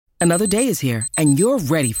Another day is here, and you're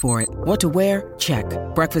ready for it. What to wear? Check.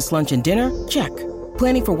 Breakfast, lunch, and dinner? Check.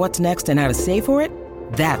 Planning for what's next and how to save for it?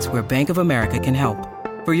 That's where Bank of America can help.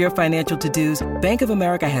 For your financial to-dos, Bank of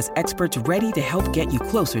America has experts ready to help get you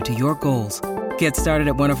closer to your goals. Get started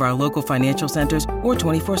at one of our local financial centers or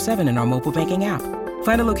 24/7 in our mobile banking app.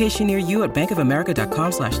 Find a location near you at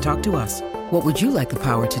bankofamerica.com/talktous. What would you like the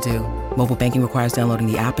power to do? Mobile banking requires downloading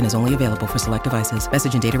the app and is only available for select devices.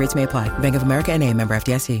 Message and data rates may apply. Bank of America N.A., member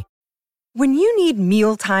FDIC. When you need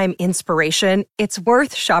mealtime inspiration, it's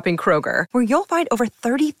worth shopping Kroger, where you'll find over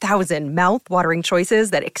 30,000 mouth-watering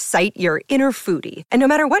choices that excite your inner foodie. And no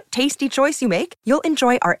matter what tasty choice you make, you'll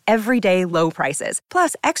enjoy our everyday low prices,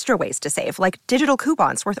 plus extra ways to save, like digital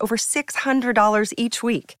coupons worth over $600 each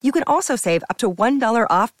week. You can also save up to $1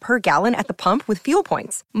 off per gallon at the pump with fuel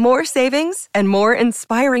points. More savings and more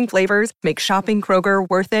inspiring flavors make shopping Kroger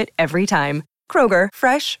worth it every time. Kroger,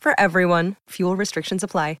 fresh for everyone. Fuel restrictions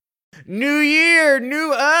apply. New year,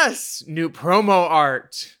 new us, new promo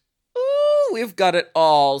art. Ooh, we've got it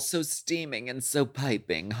all so steaming and so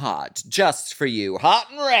piping hot. Just for you. Hot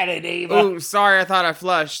and ready, Diva. Oh, sorry, I thought I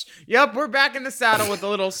flushed. Yep, we're back in the saddle with a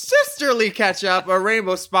little sisterly catch-up, a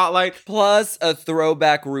rainbow spotlight. Plus a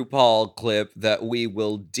throwback RuPaul clip that we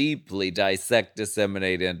will deeply dissect,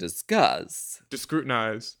 disseminate, and discuss. To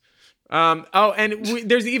scrutinize.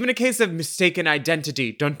 There's even a case of mistaken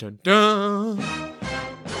identity. Dun, dun, dun.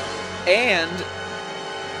 And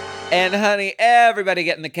honey, everybody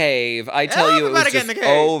get in the cave. I tell you, it was just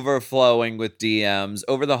overflowing with DMs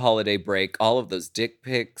over the holiday break. All of those dick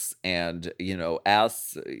pics and,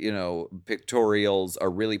 pictorials are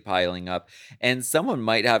really piling up. And someone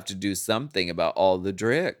might have to do something about all the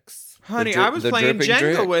dricks. Honey, I was playing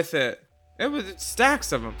Jenga with it. It was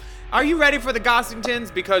stacks of them. Are you ready for the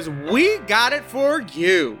Gossingtons? Because we got it for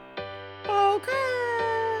you. Okay.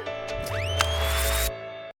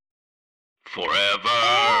 Forever.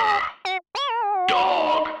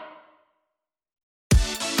 Dog.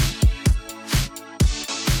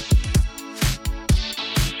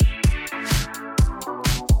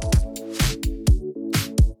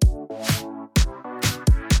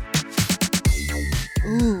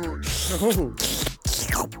 Ooh.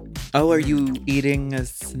 Oh, are you eating a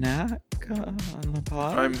snack on the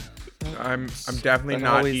pod? I'm definitely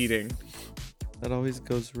not eating. That always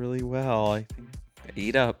goes really well. I think.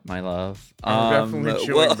 Eat up, my love. I'm definitely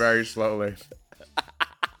chewing very slowly.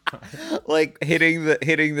 Like hitting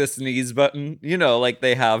the sneeze button, like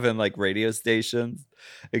they have in like radio stations,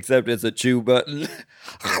 except it's a chew button.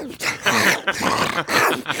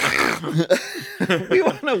 We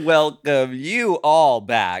want to welcome you all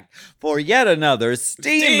back for yet another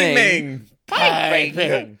steaming,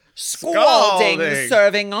 piping, scalding,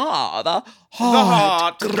 serving of the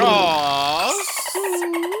hot goss.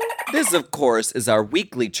 This, of course, is our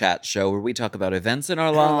weekly chat show where we talk about events in our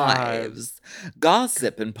lives,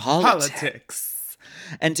 gossip and politics,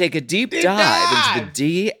 and take a deep dive into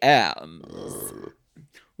the DMs.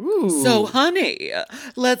 Ooh. So, honey,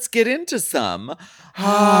 let's get into some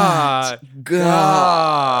hot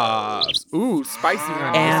goss. Ooh, spicy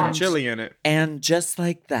honey with some chili in it. And just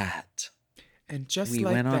like that, we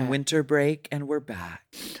went on winter break and we're back.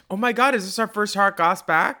 Oh my God, is this our first hot goss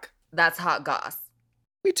back? That's hot goss.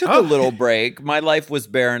 We took a little break. My life was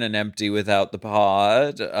barren and empty without the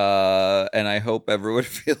pod, and I hope everyone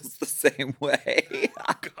feels the same way.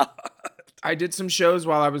 I did some shows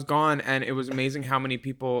while I was gone, and it was amazing how many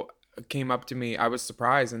people came up to me. I was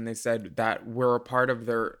surprised, and they said that we're a part of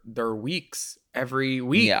their weeks every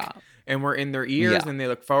week. Yeah. And we're in their ears, and they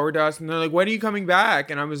look forward to us, and they're like, when are you coming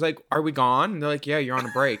back? And I was like, are we gone? And they're like, yeah, you're on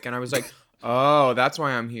a break. And I was like, oh, that's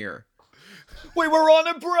why I'm here. We were on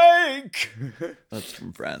a break. That's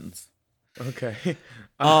from Friends. Okay.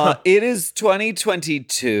 It is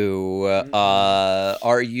 2022.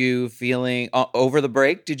 Are you feeling over the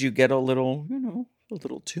break? Did you get a little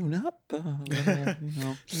tune up?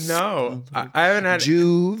 No, I haven't had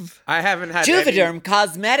Juve. I haven't had Juvederm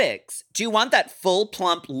Cosmetics. Do you want that full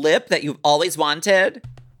plump lip that you've always wanted?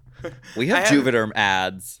 We have Juvederm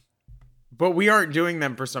ads, but we aren't doing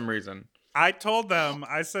them for some reason. I told them,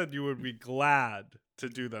 I said you would be glad to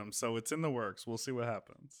do them, so it's in the works. We'll see what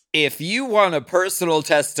happens. If you want a personal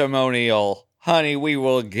testimonial, honey, we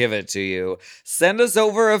will give it to you. Send us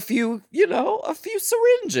over a few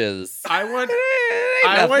syringes. It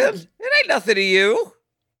ain't nothing to you.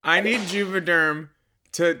 I need Juvederm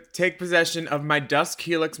to take possession of my Dusk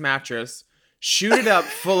Helix mattress, shoot it up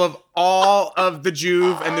full of all of the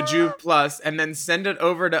Juve and the Juve Plus, and then send it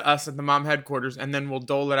over to us at the mom headquarters, and then we'll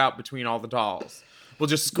dole it out between all the dolls. We'll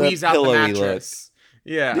just squeeze out the mattress.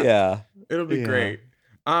 Yeah. Yeah. It'll be great.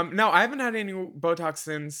 No, I haven't had any Botox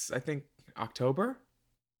since I think October.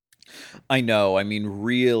 I know. I mean,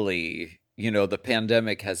 really, the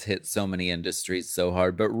pandemic has hit so many industries so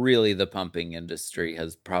hard, but really the pumping industry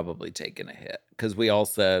has probably taken a hit because we all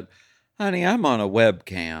said, honey, I'm on a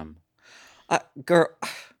webcam. Girl,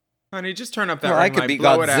 Honey, just turn up that girl, ring I could light, be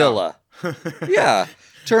blow it Godzilla. out. Yeah.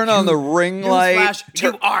 Turn on the ring light.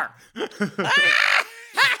 You are.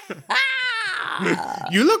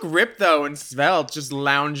 You look ripped though and svelte, just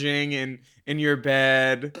lounging in your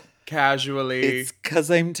bed casually. It's because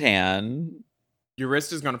I'm tan. Your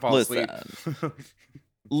wrist is gonna fall asleep.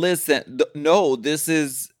 Listen, no, this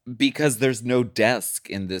is because there's no desk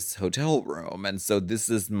in this hotel room. And so this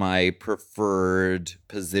is my preferred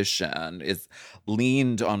position. It's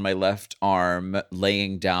leaned on my left arm,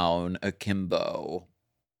 laying down akimbo.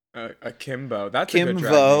 Akimbo. That's a good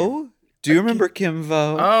drag name. Kimbo? Do you remember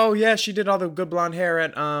Kimbo? Oh yeah, she did all the good blonde hair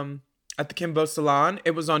at the Kimbo Salon.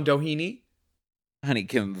 It was on Doheny. Honey,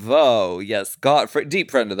 Kimbo. Yes, deep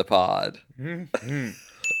friend of the pod. Mm-hmm.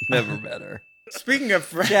 Never met her. Speaking of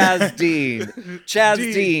friends, Chaz Dean. Chaz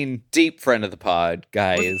Dean, deep friend of the pod,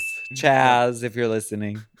 guys. Chaz, if you're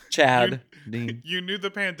listening. Chad Dean. You knew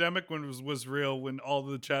the pandemic when it was real when all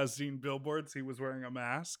the Chaz Dean billboards, he was wearing a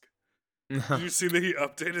mask? Did you see that he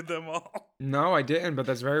updated them all? No, I didn't, but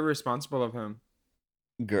that's very responsible of him.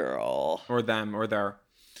 Girl. Or them, or their.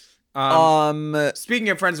 Speaking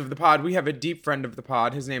of friends of the pod, we have a deep friend of the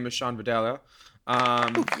pod. His name is Sean Videla.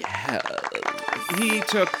 Yes. He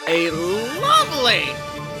took a lovely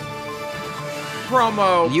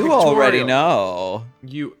promo. You pictorial. already know.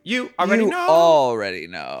 You already know. Already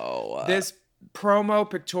know. This promo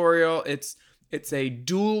pictorial, it's a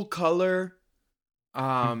dual color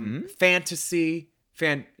fantasy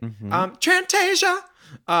Fantasia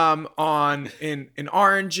in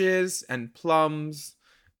oranges and plums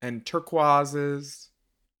and turquoises.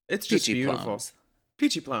 It's just Peachy beautiful. plums.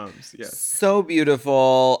 Peachy plums, yes. So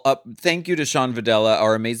beautiful. Thank you to Sean Videla,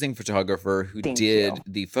 our amazing photographer who did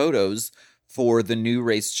the photos for the new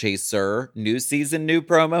Race Chaser. New season, new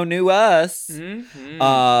promo, new us. Mm-hmm.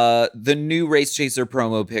 The new Race Chaser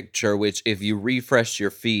promo picture, which if you refresh your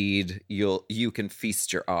feed, you can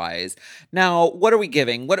feast your eyes. Now, what are we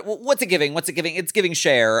giving? What's it giving? What's it giving? It's giving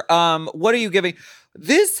share. What are you giving?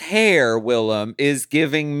 This hair, Willem, is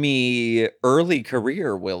giving me early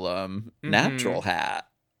career Willem natural hat.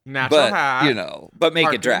 Natural hat. But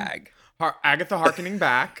make it drag. Agatha harkening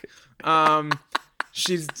back.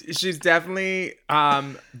 She's definitely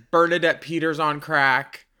Bernadette Peters on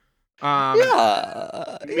crack. Meets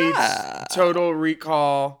Total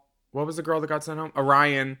Recall. What was the girl that got sent home?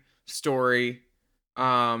 Orion story.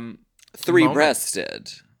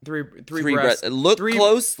 Three-breasted. Three-breasted. Look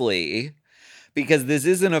closely, because this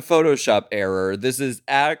isn't a Photoshop error. This is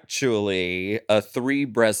actually a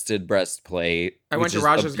three-breasted breastplate. I went to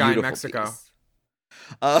Raja's guy in Mexico.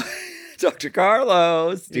 Dr.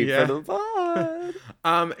 Carlos, deep for the pod.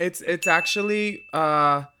 It's actually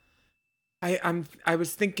I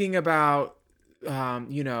was thinking about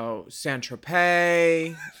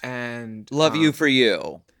Saint-Tropez and Love You for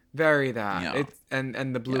You. Very that. Yeah. It's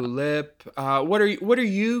and the blue lip. What are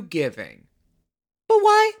you giving? But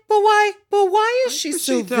why is she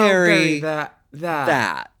so very that? But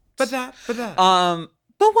that.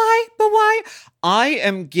 But why? I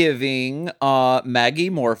am giving Maggie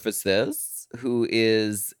Morphosis, who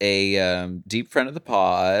is a deep friend of the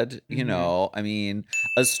pod, a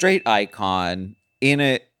straight icon in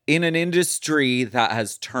an industry that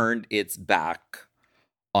has turned its back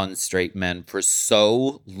on straight men for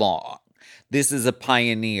so long. This is a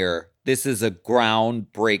pioneer. This is a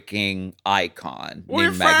groundbreaking icon. We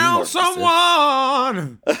found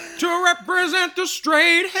someone to represent the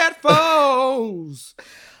straight head foes.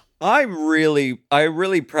 I'm really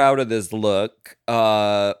proud of this look.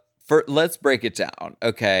 Let's break it down.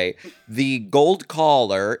 Okay. The gold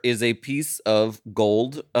collar is a piece of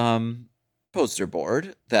gold poster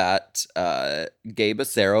board that Gabe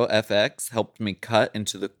Acero FX helped me cut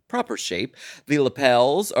into the proper shape. The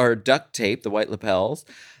lapels are duct tape, the white lapels.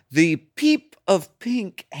 The peep of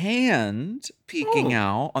pink hand peeking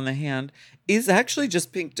out on the hand is actually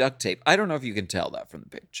just pink duct tape. I don't know if you can tell that from the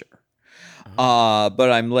picture.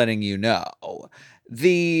 But I'm letting you know.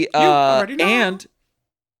 You already know. And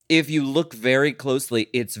if you look very closely,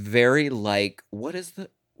 it's very like what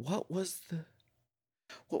was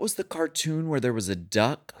the cartoon where there was a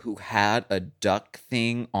duck who had a duck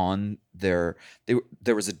thing on there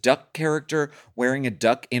was a duck character wearing a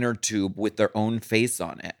duck inner tube with their own face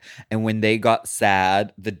on it. And when they got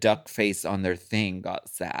sad, the duck face on their thing got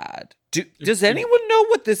sad. Does anyone know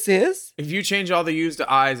what this is? If you change all the U's to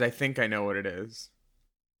I's, I think I know what it is.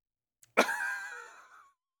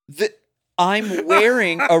 I'm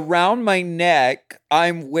wearing around my neck,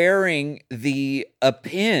 I'm wearing a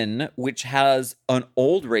pin which has an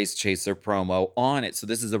old Race Chaser promo on it. So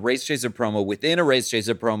this is a Race Chaser promo within a Race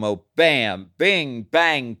Chaser promo. Bam, bing,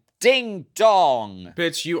 bang, ding, dong.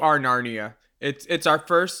 Bitch, you are Narnia. It's our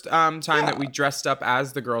first time that we dressed up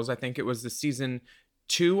as the girls. I think it was the season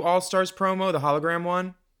 2 All Stars promo, the hologram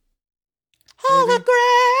one. Hologram!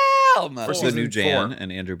 For The new season Jan 4.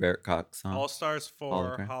 and Andrew Barrett Cox song. All Stars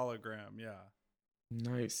 4 Hologram. hologram. Yeah.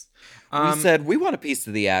 Nice. We said, we want a piece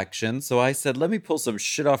of the action. So I said, let me pull some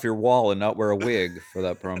shit off your wall and not wear a wig for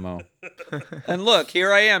that promo. And look,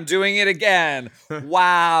 here I am doing it again.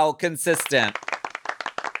 Wow, consistent.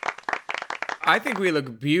 I think we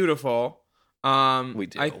look beautiful. We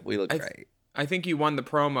do. We look great. I think you won the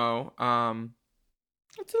promo.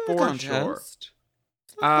 It's a for contest. sure.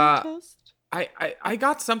 It's not a contest. I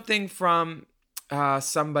got something from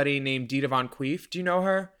somebody named Dita Von Queef. Do you know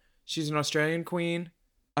her? She's an Australian queen.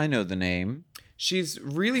 I know the name. She's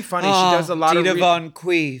really funny. She does a lot Dita of Von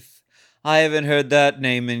Queef. I haven't heard that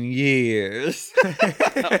name in years.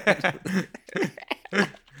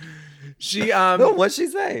 She No, what'd she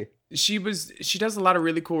say? she does a lot of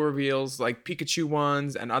really cool reveals, like Pikachu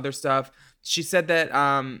ones and other stuff. She said that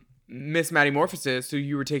Miss Maddie Morphosis, who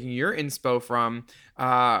you were taking your inspo from,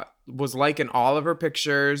 was liking all of her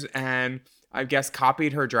pictures and I guess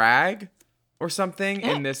copied her drag or something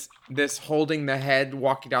in this holding the head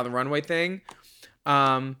walking down the runway thing.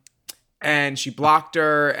 And she blocked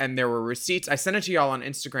her and there were receipts. I sent it to y'all on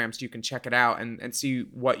Instagram so you can check it out and see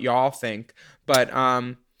what y'all think. But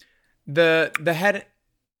the head,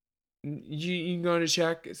 you going to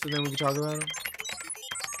check so then we can talk about it?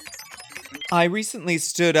 I recently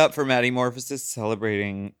stood up for Maddie Morphosis,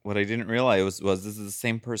 celebrating what I didn't realize was this is the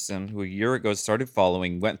same person who a year ago started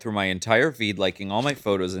following, went through my entire feed, liking all my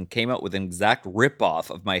photos, and came out with an exact ripoff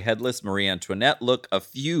of my headless Marie Antoinette look a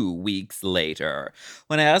few weeks later.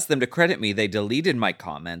 When I asked them to credit me, they deleted my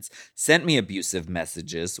comments, sent me abusive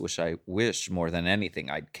messages, which I wish more than anything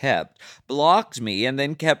I'd kept, blocked me, and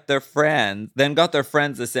then got their friends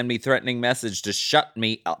to send me threatening message to shut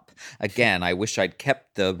me up. Again, I wish I'd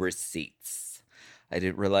kept the receipts. I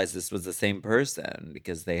didn't realize this was the same person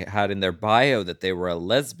because they had in their bio that they were a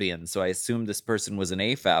lesbian, so I assumed this person was an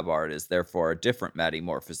AFAB artist, therefore a different Maddie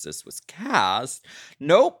Morphosis was cast.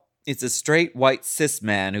 Nope, it's a straight white cis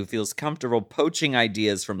man who feels comfortable poaching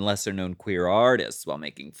ideas from lesser-known queer artists while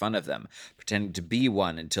making fun of them, pretending to be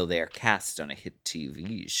one until they are cast on a hit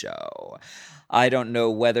TV show. I don't know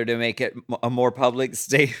whether to make it a more public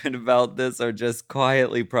statement about this or just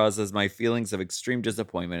quietly process my feelings of extreme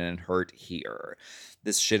disappointment and hurt here.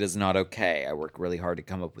 This shit is not okay. I work really hard to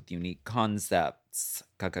come up with unique concepts.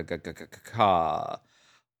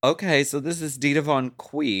 Okay, so this is Dita Von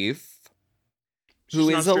Queef, who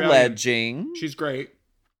She's is Australian. alleging. She's great.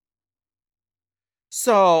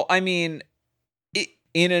 So, I mean,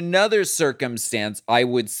 in another circumstance, I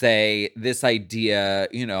would say this idea,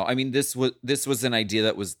 this was an idea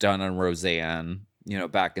that was done on Roseanne,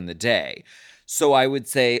 back in the day. So I would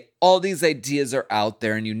say all these ideas are out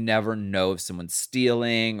there and you never know if someone's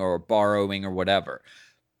stealing or borrowing or whatever.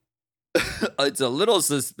 It's a little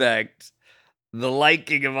suspect, the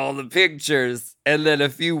liking of all the pictures, and then a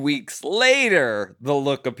few weeks later, the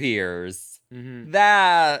look appears. Mm-hmm.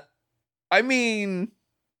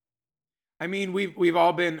 We've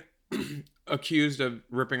all been accused of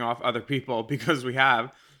ripping off other people because we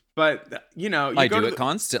have, but I do it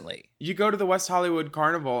constantly. You go to the West Hollywood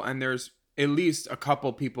Carnival and there's at least a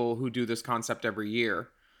couple people who do this concept every year.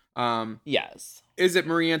 Yes. Is it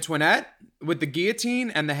Marie Antoinette with the guillotine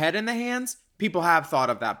and the head in the hands? People have thought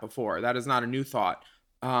of that before. That is not a new thought.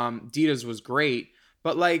 Dita's was great,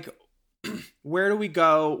 but where do we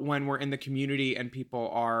go when we're in the community and people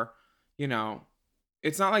are,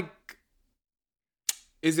 it's not like,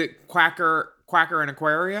 is it Quacker and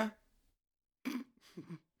Aquaria?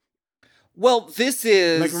 Well, this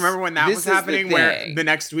is... remember when that was happening where the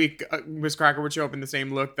next week Miss Cracker would show up in the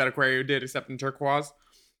same look that Aquaria did, except in turquoise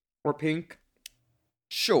or pink?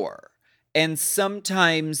 Sure. And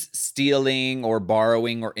sometimes stealing or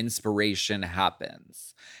borrowing or inspiration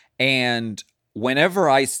happens. And whenever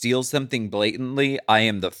I steal something blatantly, I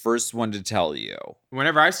am the first one to tell you.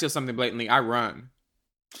 Whenever I steal something blatantly, I run.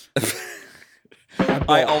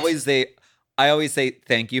 I always say,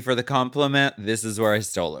 thank you for the compliment. This is where I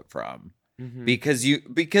stole it from. Mm-hmm.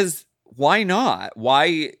 Because why not?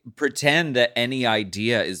 Why pretend that any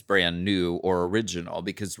idea is brand new or original?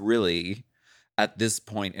 Because really, at this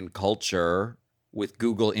point in culture, with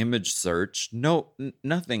Google image search,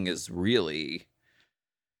 nothing is really,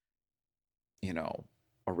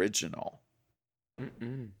 original.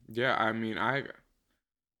 Yeah, I mean,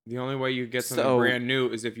 the only way you get something brand new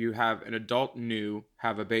is if you have an adult new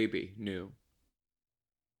have a baby new.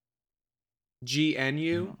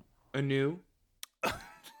 GNU, a new.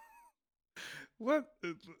 What?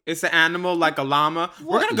 It's an animal like a llama.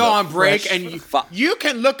 We're gonna go on break, and you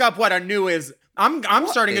can look up what a new is. I'm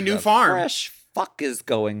starting a new farm. Fresh fuck is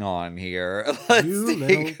going on here? Let's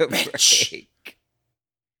take a break.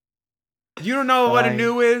 You don't know what a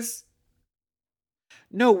new is?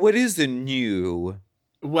 No, what is a new?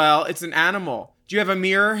 Well, it's an animal. Do you have a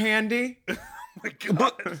mirror handy? Oh my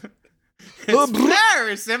God. It's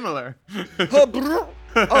very similar.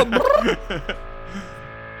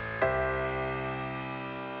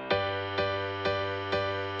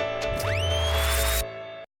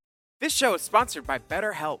 This show is sponsored by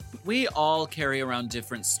BetterHelp. We all carry around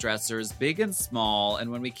different stressors, big and small,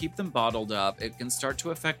 and when we keep them bottled up, it can start to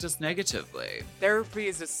affect us negatively. Therapy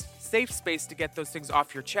is a safe space to get those things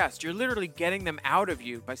off your chest. You're literally getting them out of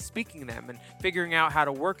you by speaking them and figuring out how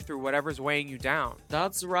to work through whatever's weighing you down.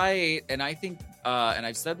 That's right. And I think, and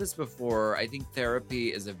I've said this before, I think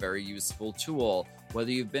therapy is a very useful tool, whether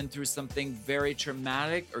you've been through something very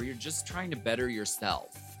traumatic or you're just trying to better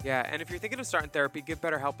yourself. Yeah, and if you're thinking of starting therapy, give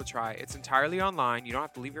BetterHelp a try. It's entirely online. You don't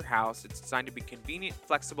have to leave your house. It's designed to be convenient,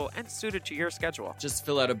 flexible, and suited to your schedule. Just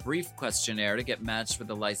fill out a brief questionnaire to get matched with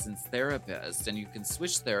a licensed therapist, and you can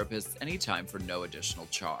switch therapists anytime for no additional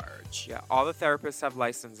charge. Yeah, all the therapists have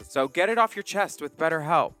licenses, so get it off your chest with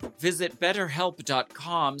BetterHelp. Visit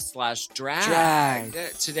betterhelp.com/drag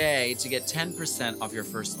today to get 10% off your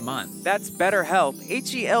first month. That's BetterHelp,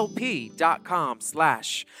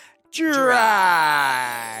 HELP.com/drag.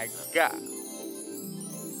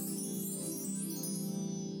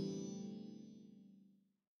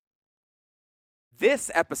 This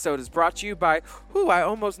episode is brought to you by, I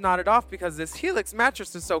almost nodded off because this Helix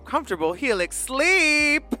mattress is so comfortable. Helix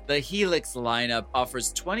Sleep! The Helix lineup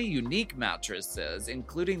offers 20 unique mattresses,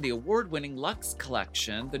 including the award-winning Luxe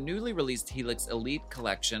Collection, the newly released Helix Elite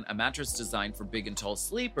Collection, a mattress designed for big and tall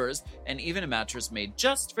sleepers, and even a mattress made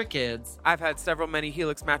just for kids. I've had many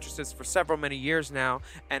Helix mattresses for many years now,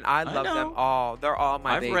 and I love them all. They're all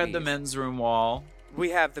my babies. I've read the men's room wall.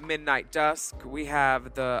 We have the Midnight Dusk. We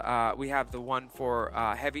have the one for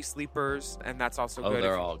heavy sleepers, and that's also good. Oh,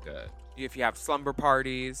 they're all good. If you have slumber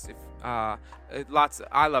parties, I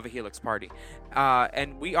love a Helix party,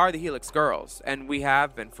 and we are the Helix girls, and we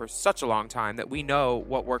have been for such a long time that we know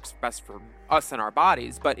what works best for us and our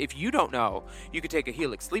bodies. But if you don't know, you could take a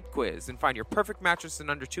Helix sleep quiz and find your perfect mattress in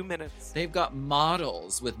under 2 minutes. They've got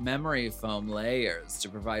models with memory foam layers to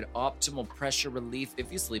provide optimal pressure relief if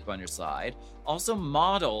you sleep on your side. Also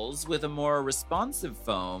models with a more responsive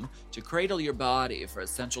foam to cradle your body for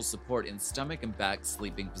essential support in stomach and back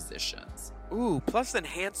sleeping positions. Ooh, plus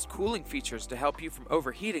enhanced cooling features to help you from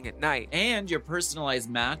overheating at night. And your personalized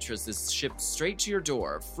mattress is shipped straight to your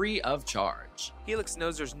door, free of charge. Helix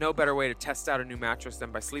knows there's no better way to test out a new mattress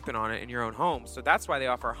than by sleeping on it in your own home, so that's why they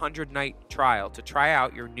offer a 100-night trial to try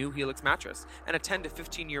out your new Helix mattress and a 10 to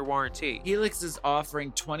 15-year warranty. Helix is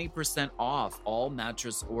offering 20% off all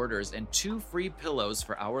mattress orders and 2 free pillows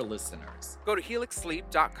for our listeners. Go to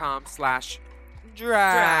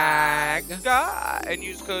helixsleep.com/drag and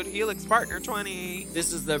use code HelixPartner20.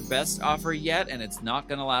 This is their best offer yet, and it's not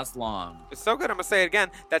going to last long. It's so good, I'm going to say it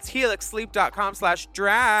again. That's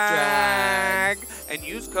helixsleep.com/drag and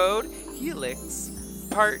use code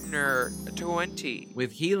HelixPartner20.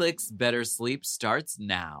 With Helix, better sleep starts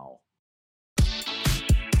now.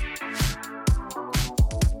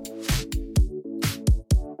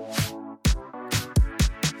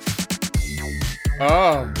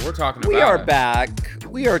 Oh, we're talking about We are back.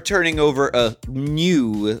 We are turning over a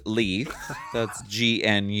new leaf. That's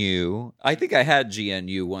GNU. I think I had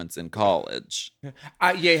GNU once in college. Yeah,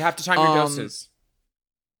 you have to time your doses.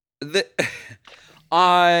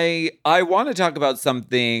 I want to talk about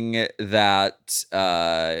something that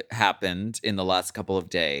happened in the last couple of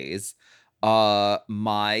days.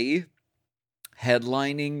 My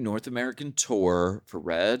headlining North American tour for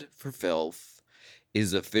Red for Filth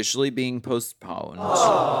is officially being postponed.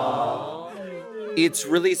 Aww. It's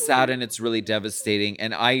really sad and it's really devastating.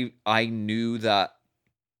 And I knew that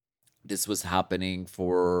this was happening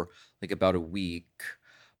for like about a week,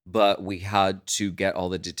 but we had to get all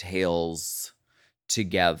the details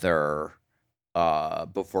together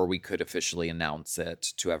before we could officially announce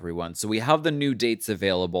it to everyone. So we have the new dates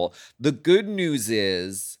available. The good news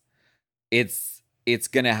is it's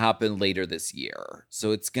going to happen later this year.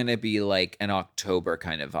 So it's going to be like an October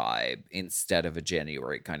kind of vibe instead of a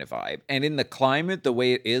January kind of vibe. And in the climate, the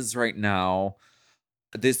way it is right now,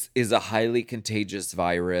 this is a highly contagious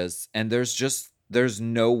virus, and there's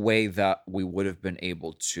no way that we would have been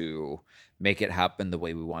able to make it happen the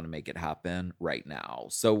way we want to make it happen right now.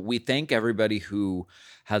 So we thank everybody who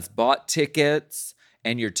has bought tickets,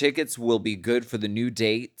 and your tickets will be good for the new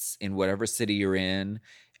dates in whatever city you're in.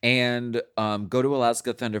 And go to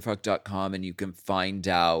alaskathunderfuck.com and you can find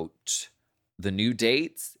out the new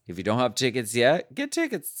dates. If you don't have tickets yet, get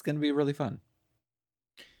tickets. It's going to be really fun.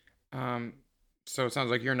 So it sounds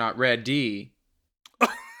like you're not ready.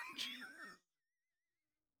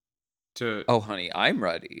 Oh, honey, I'm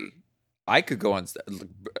ready. I could go on,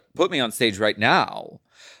 put me on stage right now.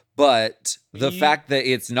 But the fact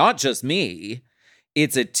that it's not just me,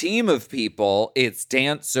 it's a team of people, it's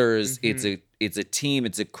dancers, it's a team,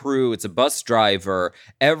 it's a crew, it's a bus driver.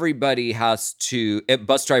 Everybody has to,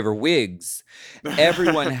 bus driver wigs.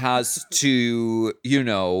 Everyone has to,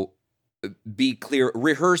 be clear.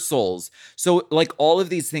 Rehearsals. So like all of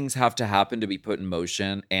these things have to happen to be put in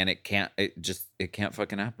motion, and it can't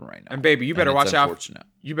fucking happen right now. And baby, you better watch out.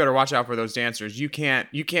 You better watch out for those dancers. You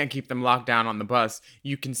can't keep them locked down on the bus.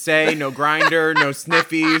 You can say no grinder, no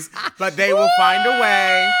sniffies, but they will find a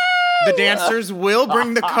way. The dancers will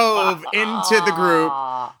bring the cove into the group.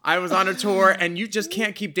 I was on a tour, and you just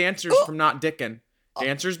can't keep dancers from not dicking.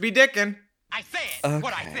 Dancers be dicking. I said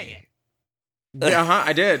what I said. Yeah,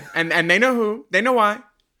 I did. And they know who. They know why.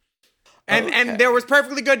 And there was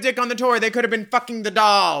perfectly good dick on the tour. They could have been fucking the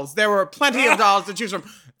dolls. There were plenty of dolls to choose from.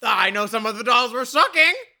 I know some of the dolls were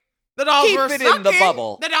sucking. The dolls were sucking. Keep it in the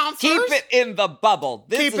bubble. The dancers. Keep it in the bubble.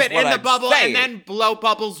 Keep it in the bubble and then blow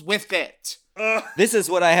bubbles with it. This is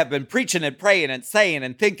what I have been preaching and praying and saying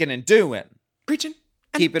and thinking and doing. Preaching.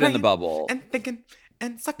 Keep it in the bubble. And thinking.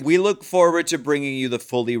 And sucking. We look forward to bringing you the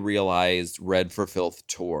fully realized Red for Filth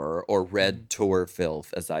tour, or Red Tour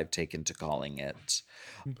Filth, as I've taken to calling it.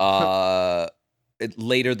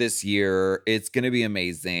 Later this year, it's going to be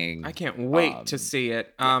amazing. I can't wait to see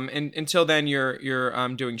it. And until then, you're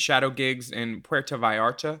doing shadow gigs in Puerto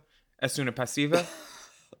Vallarta, as soon as Pasiva.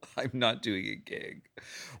 I'm not doing a gig.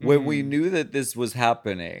 When we knew that this was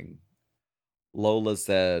happening, Lola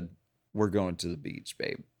said, "We're going to the beach,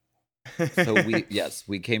 babe." So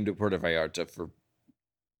we came to Puerto Vallarta for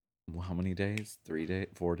how many days? 3 days?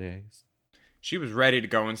 4 days? She was ready to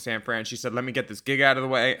go in San Fran. She said, let me get this gig out of the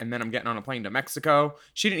way, and then I'm getting on a plane to Mexico.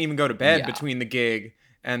 She didn't even go to bed between the gig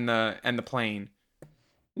and the plane.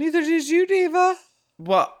 Neither did you, Diva.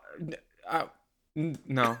 Well,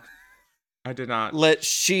 no, I did not. Let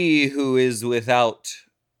she who is without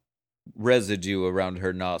residue around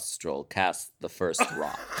her nostril cast the first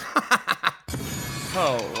rock.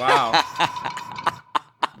 Oh, wow.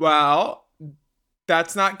 Well,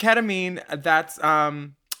 that's not ketamine.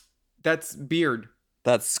 That's beard.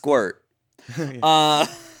 That's squirt. Are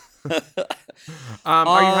you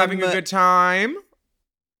having a good time?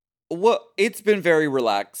 Well, it's been very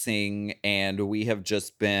relaxing, and we have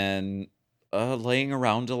just been laying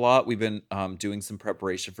around a lot. We've been doing some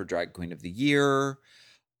preparation for Drag Queen of the Year,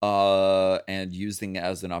 and using it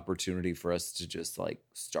as an opportunity for us to just like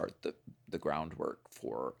start the groundwork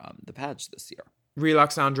for the pageant this year.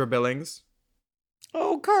 Reluxandra Billings.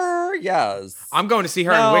 Oh, Kerr, yes. I'm going to see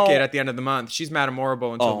her in Wicked at the end of the month. She's Madame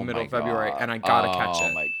Horrible until the middle of February, and I gotta catch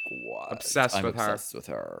it. Oh my god. Obsessed with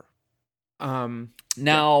her.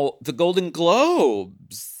 Now, the Golden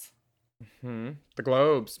Globes. The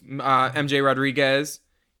Globes. MJ Rodriguez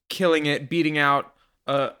killing it, beating out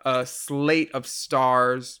a slate of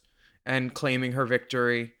stars and claiming her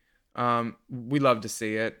victory. We love to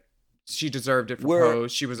see it. She deserved it for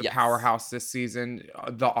Pose. She was a powerhouse this season.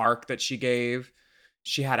 The arc that she gave,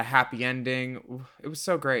 she had a happy ending. It was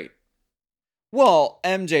so great. Well,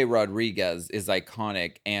 MJ Rodriguez is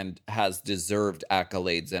iconic and has deserved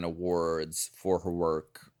accolades and awards for her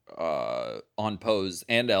work on Pose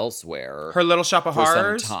and elsewhere. Her Little Shop of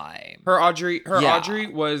Horrors. For some time. Her Audrey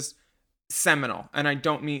was seminal, and I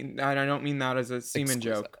don't mean that as a semen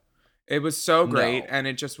joke. It was so great, and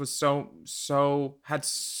it just was so had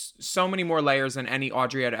so many more layers than any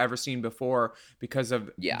Audrey had ever seen before because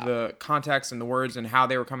of the context and the words and how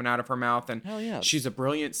they were coming out of her mouth. And she's a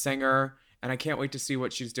brilliant singer, and I can't wait to see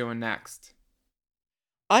what she's doing next.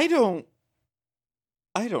 I don't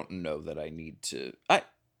know that I need to.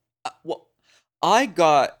 I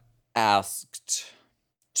got asked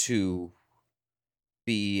to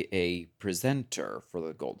be a presenter for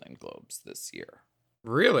the Golden Globes this year.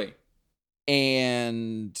 Really?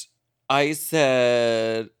 And I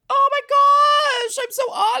said, "Oh my gosh, I'm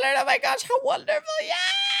so honored. Oh my gosh, how wonderful.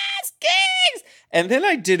 Yes, kings." And then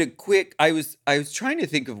I did I was trying to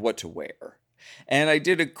think of what to wear. And I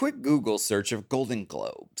did a quick Google search of Golden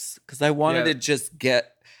Globes because I wanted to just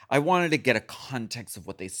get a context of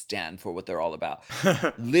what they stand for, what they're all about.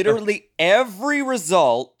 Literally every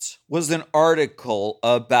result was an article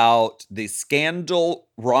about the scandal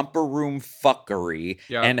romper room fuckery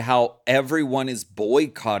and how everyone is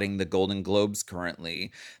boycotting the Golden Globes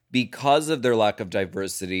currently because of their lack of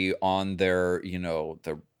diversity on their,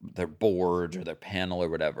 their board or their panel or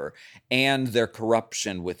whatever, and their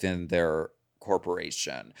corruption within their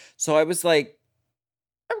corporation. So I was like,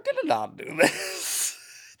 I'm gonna not do this.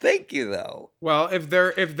 Thank you, though. Well, if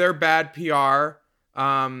their bad PR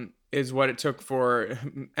is what it took for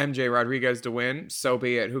MJ Rodriguez to win, so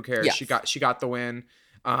be it. Who cares? Yes. She got the win.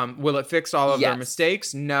 Will it fix all of their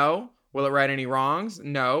mistakes? No. Will it right any wrongs?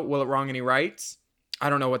 No. Will it wrong any rights? I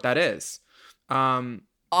don't know what that is.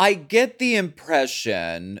 I get the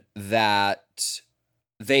impression that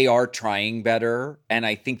they are trying better, and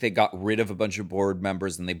I think they got rid of a bunch of board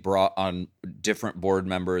members and they brought on different board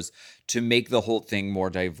members to make the whole thing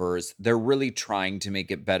more diverse. They're really trying to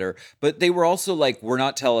make it better, but they were also like, we're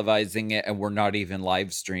not televising it and we're not even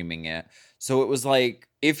live streaming it. So it was like,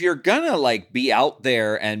 if you're gonna like be out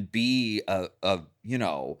there and be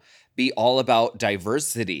be all about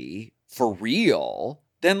diversity for real,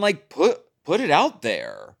 then like put it out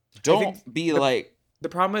there. Don't be like. The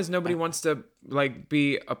problem is nobody wants to like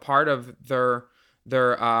be a part of their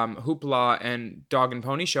hoopla and dog and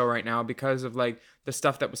pony show right now because of like the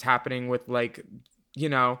stuff that was happening with like,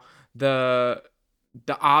 the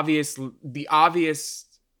obvious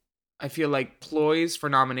I feel like ploys for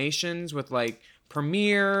nominations with like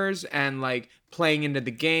premieres and like playing into the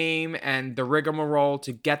game and the rigmarole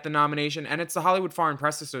to get the nomination. And it's the Hollywood Foreign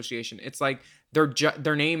Press Association. It's like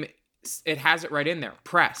their name, it has it right in there,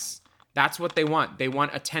 press. That's what they want. They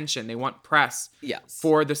want attention. They want press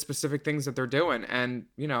for the specific things that they're doing. And,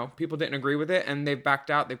 people didn't agree with it and they've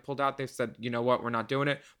backed out. They've pulled out. They've said, you know what, we're not doing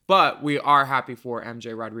it. But we are happy for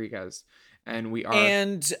MJ Rodriguez. And we are.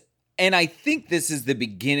 And I think this is the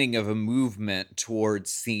beginning of a movement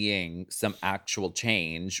towards seeing some actual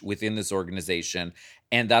change within this organization.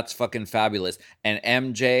 And that's fucking fabulous. And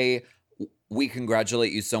MJ, we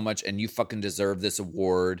congratulate you so much. And you fucking deserve this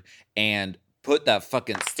award. And put that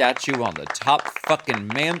fucking statue on the top fucking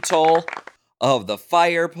mantle of the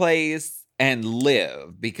fireplace and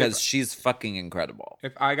live because she's fucking incredible.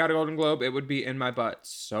 If I got a Golden Globe, it would be in my butt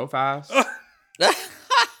so fast.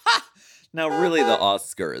 Now, really, the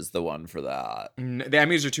Oscar is the one for that. The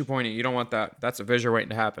Emmys are too pointy. You don't want that. That's a visual waiting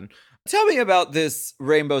to happen. Tell me about this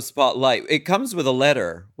Rainbow Spotlight. It comes with a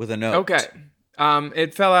letter, with a note. Okay.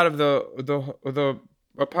 It fell out of a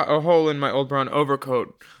hole in my old brown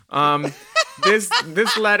overcoat. This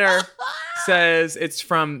letter says it's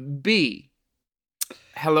from B.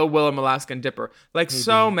 Hello, Willem, Alaskan Dipper. Like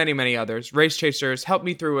so many others, race chasers helped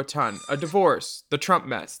me through a ton. A divorce, the Trump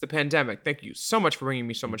mess, the pandemic. Thank you so much for bringing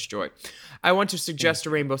me so much joy. I want to suggest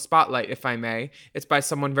a Rainbow Spotlight, if I may. It's by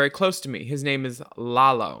someone very close to me. His name is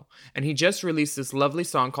Lalo, and he just released this lovely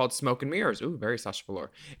song called Smoke and Mirrors. Ooh, very Sacha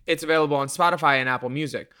Velour. It's available on Spotify and Apple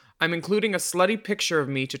Music. I'm including a slutty picture of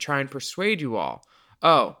me to try and persuade you all.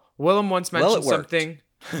 Oh, Willem once mentioned something.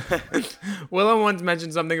 Willem once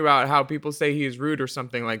mentioned something about how people say he is rude or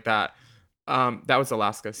something like that. That was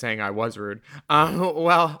Alaska saying I was rude.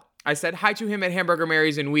 Well, I said hi to him at Hamburger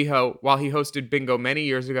Mary's in WeHo while he hosted bingo many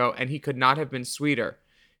years ago, and he could not have been sweeter.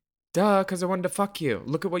 Duh, because I wanted to fuck you.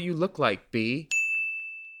 Look at what you look like, B.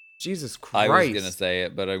 Jesus Christ. I was going to say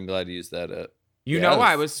it, but I'm glad you said it. You know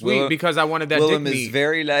I was sweet because I wanted that Willem dick is meat.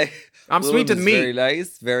 very nice. I'm sweet to the meat. Very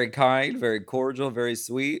nice, very kind, very cordial, very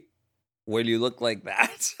sweet. When you look like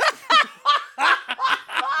that.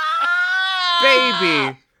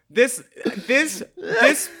 Baby, this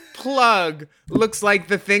plug looks like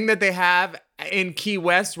the thing that they have in Key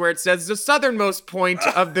West where it says the southernmost point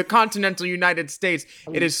of the continental United States.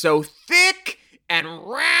 It is so thick and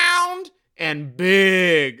round and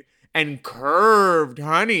big and curved,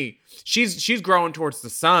 honey. She's growing towards the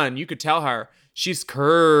sun. You could tell her she's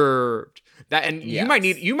curved. That and yes.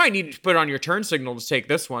 you might need to put on your turn signal to take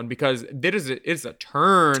this one because it's a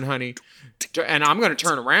turn, honey. And I'm gonna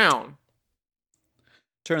turn around.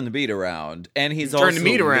 Turn the beat around. And he's turn also the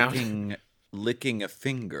meat around. licking a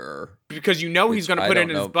finger. Because he's going to put it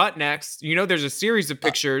in his butt next. There's a series of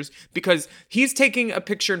pictures because he's taking a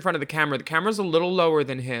picture in front of the camera. The camera's a little lower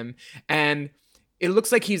than him. And it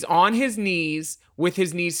looks like he's on his knees with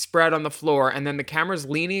his knees spread on the floor. And then the camera's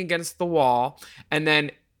leaning against the wall. And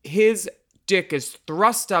then his dick is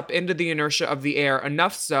thrust up into the inertia of the air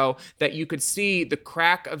enough so that you could see the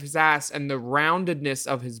crack of his ass and the roundedness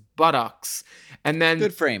of his buttocks. And then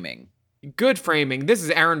good framing. Good framing. This is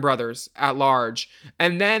Aaron Brothers at large.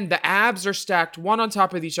 And then the abs are stacked one on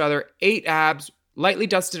top of each other. 8 abs, lightly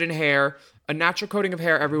dusted in hair, a natural coating of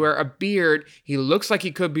hair everywhere, a beard. He looks like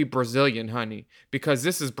he could be Brazilian, honey, because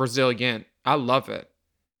this is Brazilian. I love it.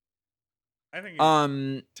 I think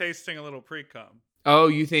he's tasting a little pre-cum. Oh,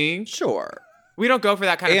 you think? Sure. We don't go for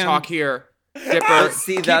that kind of talk here, Dipper.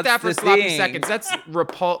 See, Keep that's that for the sloppy thing. seconds. That's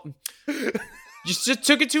You just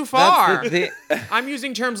took it too far. That's the thing. I'm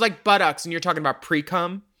using terms like buttocks, and you're talking about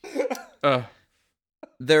pre-cum. Ugh.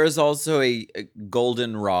 There is also a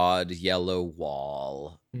goldenrod yellow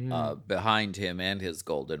wall behind him and his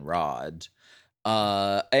goldenrod.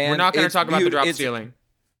 And We're not going to it's talk about the drop it's- ceiling.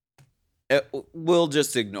 We'll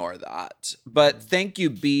just ignore that. But thank you,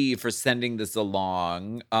 B, for sending this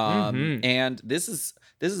along. And this is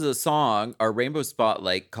a song, our Rainbow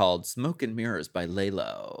Spotlight, called "Smoke and Mirrors" by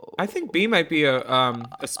Lalo. I think B might be a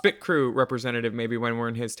Spit Crew representative maybe when we're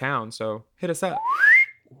in his town. So hit us up.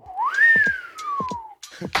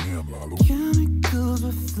 Chemicals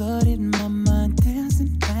were flooding my mind,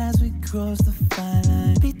 dancing as we cross the fine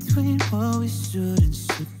line between what we should and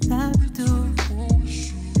should not do.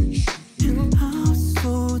 I was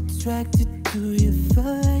so attracted to you,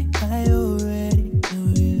 felt like I already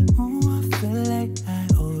knew you. Oh, I felt like I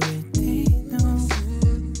already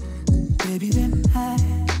knew. Baby, then I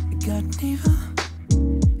got deeper,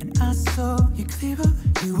 and I saw you clearer.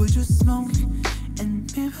 You were just smoke and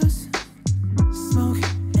mirrors. Smoke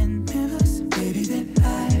and mirrors, baby, then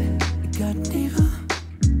I got deeper,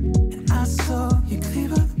 and I saw you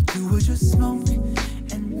clearer. You were just smoke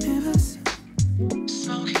and mirrors.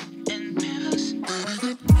 Smoke and mirrors.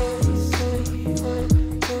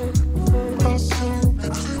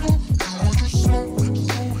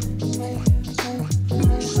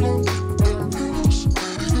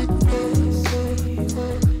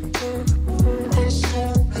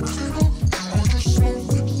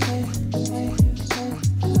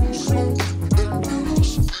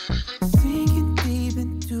 Sinking deep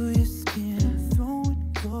into your skin,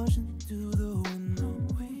 throwing caution to the wind.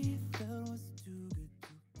 The way it felt was too good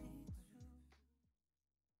to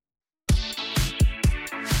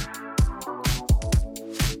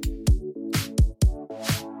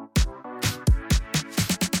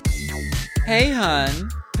Hey, hun.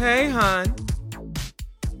 Hey, hon.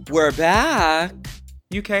 We're back.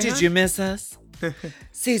 UK, Did hon? you miss us?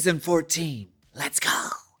 Season 14. Let's go.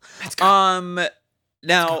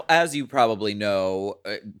 Now, as you probably know,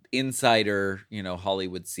 insider,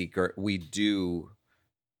 Hollywood secret, we do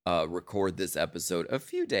record this episode a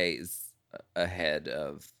few days ahead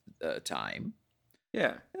of time.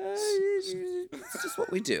 Yeah. It's just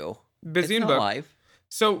what we do. Busy it's and not booked. live.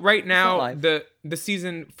 So right now, live. the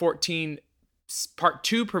season 14 part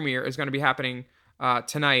 2 premiere is going to be happening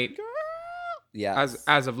tonight. Yeah.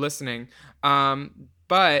 As of listening.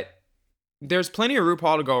 But there's plenty of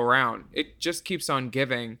RuPaul to go around. It just keeps on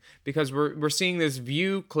giving because we're seeing this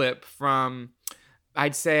View clip from,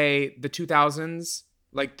 I'd say, the 2000s,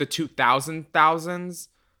 like the 2000s,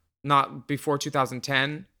 not before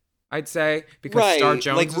 2010, I'd say, because Star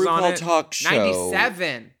Jones like is on RuPaul it. talk show.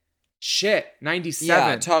 97. Shit, 97.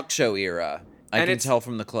 Yeah, talk show era. I And can it's- tell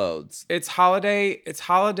from the clothes. It's holiday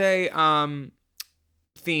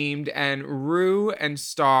themed, and Rue and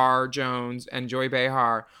Star Jones and Joy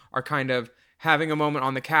Behar are kind of having a moment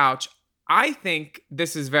on the couch. I think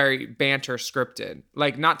this is very banter scripted.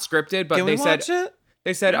 Like, not scripted, but Can we they said watch it?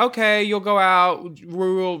 they said, okay, you'll go out,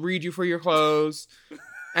 Rue will read you for your clothes.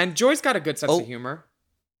 And Joy's got a good sense of humor.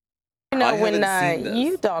 You know, I when haven't seen this.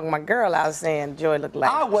 you dogged my girl out saying Joy looked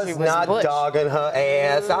like I was she not Butch. dogging her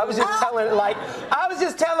ass. I was just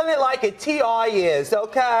telling it like a TR is,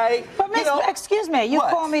 okay? But Miss, excuse me, you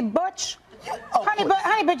What? call me Butch?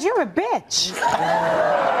 Honey, but you're a bitch.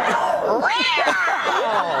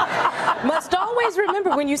 Must always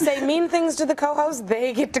remember when you say mean things to the co-host,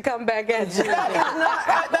 they get to come back at you.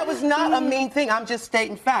 That was not a mean thing. I'm just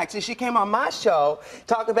stating facts. And she came on my show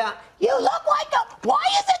talking about, you look like a, why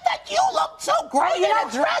is it that you look so great in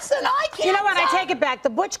a dress and I can't? You know what? I tell?" take it back. The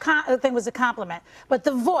Butch thing was a compliment, but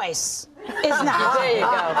the voice is not. There you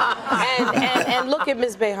go. And look at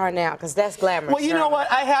Miss Behar now, because that's glamorous. Well, you know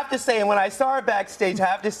what? I have to say, and when I saw her backstage, I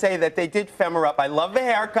have to say that they did fem her up. I love the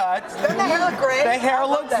haircuts. The hair looked great. The hair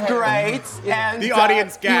looks great. And The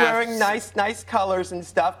audience you're gasps. wearing nice colors and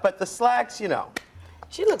stuff, but the slacks, you know.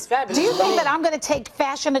 She looks fabulous. Do you think that I'm going to take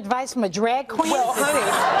fashion advice from a drag queen? Well, honey,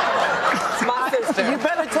 It's my sister. you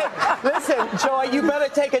better listen, Joy, you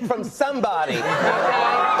better take it from somebody. Okay.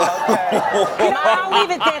 You know, I'll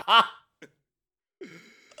leave it there.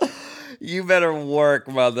 You better work,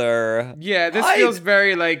 mother. Yeah, this feels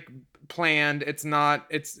very like planned. It's not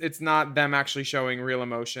them actually showing real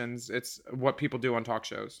emotions. It's what people do on talk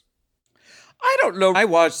shows. I don't know. I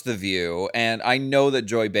watched The View, and I know that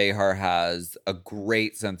Joy Behar has a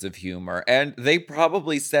great sense of humor. And they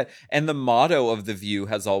probably said, and the motto of The View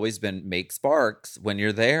has always been make sparks. When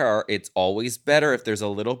you're there, it's always better if there's a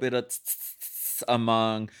little bit of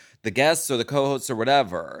among the guests or the co-hosts or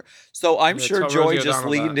whatever. So I'm sure Joy just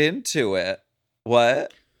leaned into it.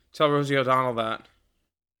 What? Tell Rosie O'Donnell that.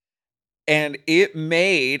 And it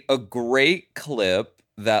made a great clip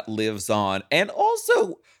that lives on. And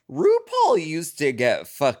also, RuPaul used to get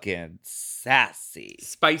fucking sassy.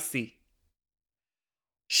 Spicy.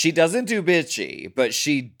 She doesn't do bitchy, but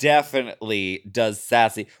she definitely does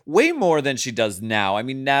sassy. Way more than she does now. I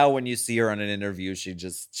mean, now when you see her on an interview,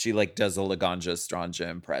 she like does a Laganja Estranja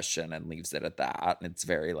impression and leaves it at that. And it's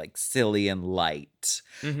very like silly and light.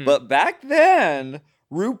 Mm-hmm. But back then,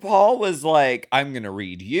 RuPaul was like, I'm going to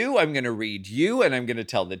read you, and I'm going to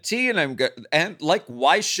tell the tea, and like,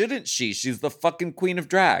 why shouldn't she? She's the fucking queen of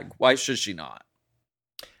drag. Why should she not?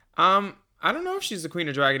 I don't know if she's the queen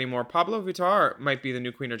of drag anymore. Pablo Vittar might be the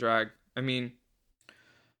new queen of drag. I mean,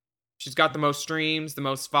 she's got the most streams, the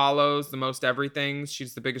most follows, the most everything.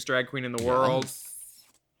 She's the biggest drag queen in the world.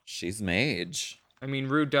 She's mage. I mean,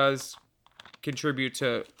 Ru does contribute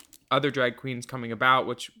to other drag queens coming about,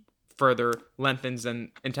 which further lengthens and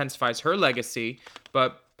intensifies her legacy.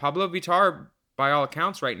 But Pablo Vittar, by all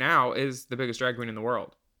accounts right now, is the biggest drag queen in the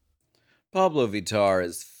world. Pablo Vittar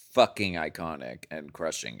is fucking iconic and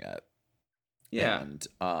crushing it. Yeah. And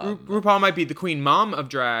RuPaul might be the queen mom of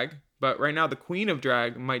drag, but right now the queen of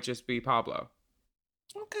drag might just be Pablo.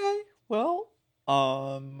 Okay. Well,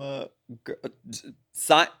 let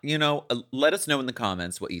us know in the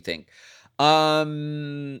comments what you think.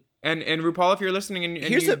 And RuPaul, if you're listening and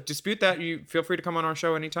you dispute that, you feel free to come on our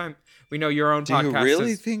show anytime. We know your own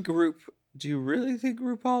podcast. Do you really think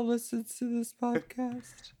RuPaul listens to this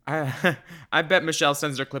podcast? I bet Michelle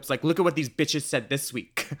sends her clips like, look at what these bitches said this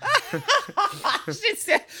week. She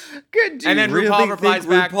said, good. And then RuPaul replies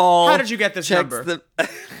back, how did you get this number? Yes.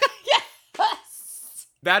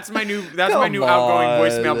 That's my new outgoing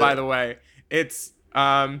voicemail, by the way. It's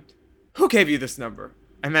who gave you this number?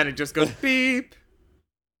 And then it just goes beep.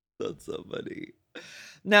 That's so funny.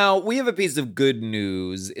 Now, we have a piece of good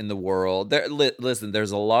news in the world. Listen,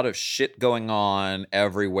 there's a lot of shit going on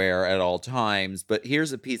everywhere at all times, but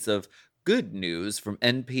here's a piece of good news from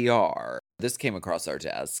NPR. This came across our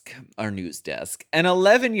news desk. An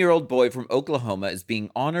 11-year-old boy from Oklahoma is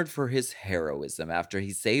being honored for his heroism after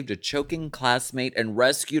he saved a choking classmate and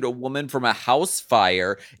rescued a woman from a house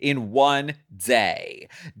fire in one day.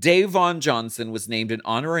 Davon Johnson was named an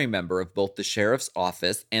honorary member of both the sheriff's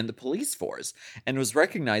office and the police force, and was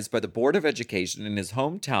recognized by the Board of Education in his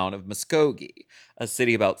hometown of Muskogee, a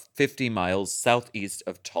city about 50 miles southeast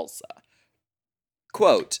of Tulsa.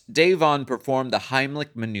 Quote, Davon performed the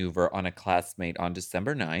Heimlich maneuver on a classmate on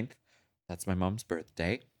December 9th. That's my mom's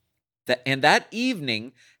birthday. And that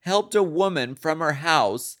evening helped a woman from her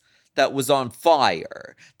house that was on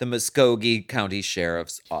fire, the Muskogee County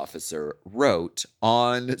Sheriff's Officer wrote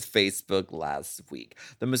on Facebook last week.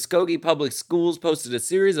 The Muskogee Public Schools posted a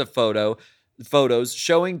series of photos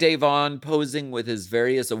showing Davon posing with his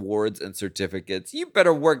various awards and certificates. You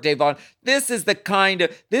better work, Davon.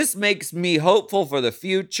 This makes me hopeful for the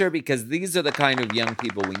future, because these are the kind of young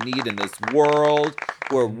people we need in this world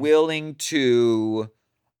who are willing to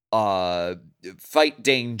fight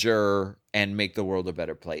danger and make the world a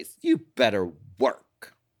better place. You better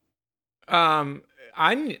work. I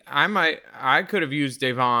could have used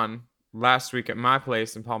Davon last week at my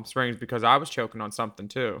place in Palm Springs because I was choking on something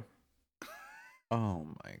too. Oh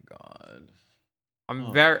my God.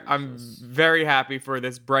 I'm very happy for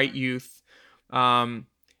this bright youth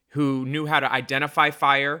who knew how to identify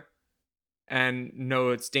fire and know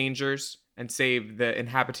its dangers and save the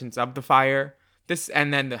inhabitants of the fire.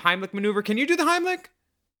 And then the Heimlich maneuver. Can you do the Heimlich?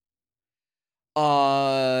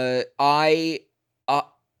 I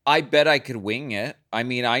bet I could wing it. I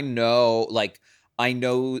mean, I know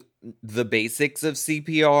the basics of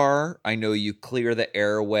CPR. I know you clear the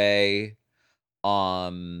airway.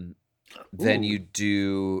 Then you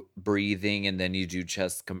do breathing, and then you do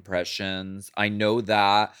chest compressions. I know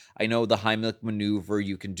that. I know the Heimlich maneuver.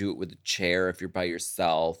 You can do it with a chair if you're by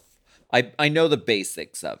yourself. I know the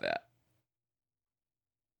basics of it.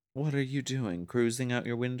 What are you doing? Cruising out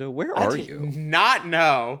your window? Where are you? I did not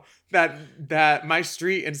know that my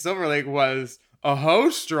street in Silver Lake was a hoe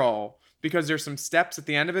stroll, because there's some steps at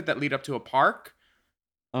the end of it that lead up to a park.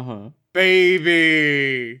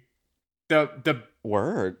 Baby. The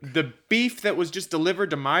work. The beef that was just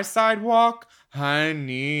delivered to my sidewalk,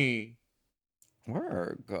 honey.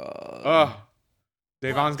 Work. Ugh.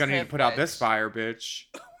 Davon's gonna need to put out this fire, bitch.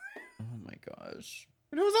 Oh my gosh.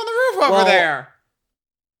 And who's on the roof over there?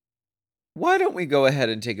 Why don't we go ahead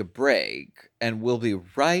and take a break, and we'll be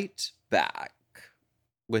right back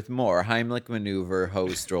with more Heimlich Maneuver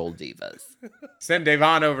host Roll Divas. Send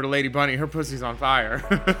Davon over to Lady Bunny. Her pussy's on fire.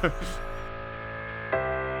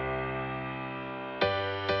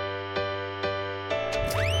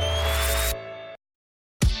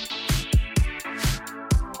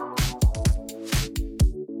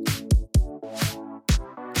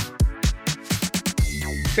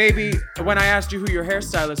 Baby, when I asked you who your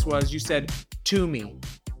hairstylist was, you said, to me.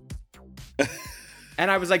 And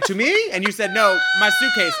I was like, to me? And you said, no, my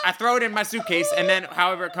suitcase. I throw it in my suitcase, and then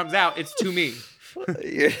however it comes out, it's to me.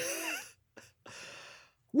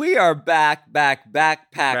 We are back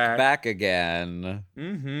again.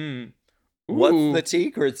 Mm-hmm. What's the tea,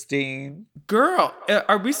 Christine? Girl,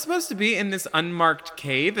 are we supposed to be in this unmarked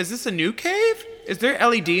cave? Is this a new cave? Is there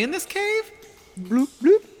LED in this cave? Bloop,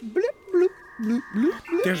 bloop, bloop, bloop. Bloop, bloop,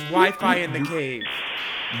 bloop, there's Wi-Fi in the cave.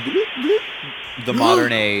 Bloop, bloop. The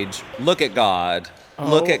modern age. Look at God.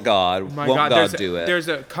 Look at God. Oh my Won't God. God do it? There's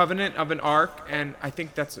a covenant of an ark, and I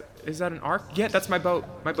think is that an ark? Yeah, that's my boat.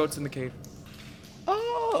 My boat's in the cave.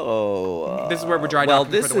 Oh. This is where we're dry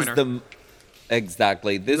docking for the winter.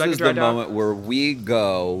 Exactly. This is the moment where we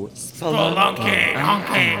go spelunking,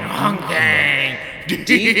 hunking,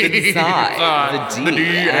 deep inside the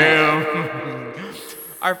DM.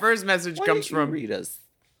 Our first message comes from read us.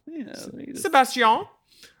 Sebastian.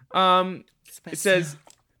 It says,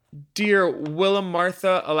 "Dear Willem,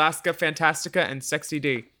 Martha, Alaska, Fantastica, and Sexy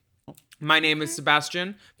D. My name is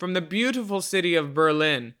Sebastian from the beautiful city of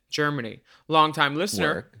Berlin, Germany. Longtime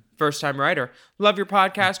listener, first-time writer. Love your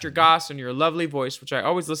podcast, your goss, and your lovely voice, which I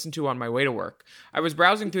always listen to on my way to work. I was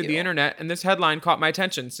browsing through the internet, and this headline caught my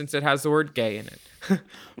attention since it has the word gay in it.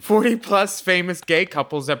 40-plus famous gay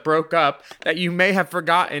couples that broke up that you may have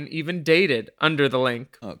forgotten even dated under the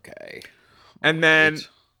link. Okay. And then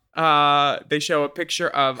they show a picture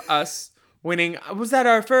of us winning. Was that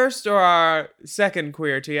our first or our second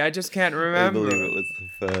queer tea? I just can't remember. I believe it was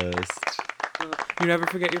the first. You never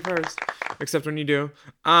forget your first, except when you do.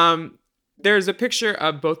 There's a picture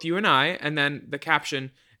of both you and I, and then the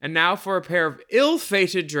caption, and now for a pair of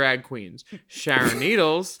ill-fated drag queens. Sharon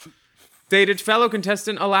Needles dated fellow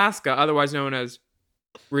contestant Alaska, otherwise known as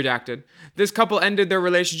Redacted. This couple ended their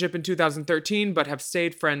relationship in 2013, but have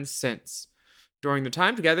stayed friends since. During the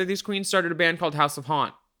time together, these queens started a band called House of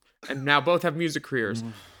Haunt, and now both have music careers.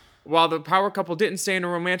 While the power couple didn't stay in a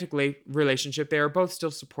romantic relationship, they are both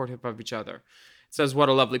still supportive of each other. It says, what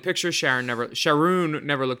a lovely picture. Sharon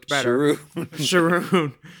never looked better.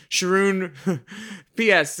 Sharon.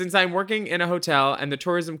 P.S. Since I'm working in a hotel and the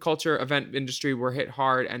tourism culture event industry were hit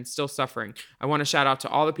hard and still suffering, I want to shout out to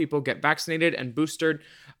all the people get vaccinated and boosted.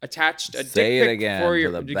 Attached a dick pic for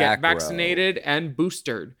your to get vaccinated and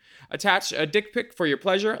boosted. Attach a dick pic for your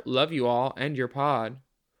pleasure. Love you all and your pod.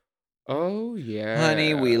 Oh yeah,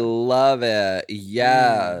 honey, we love it.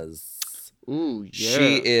 Yes. Ooh,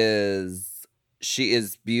 yeah. She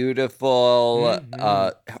is beautiful.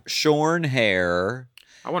 Shorn hair.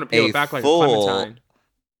 I want to peel it back like a clementine.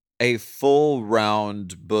 A full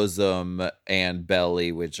round bosom and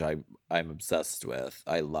belly, which I'm obsessed with.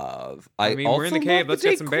 I love. I mean, we're in the cave. Let's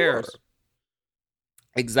get some bears.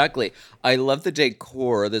 Exactly. I love the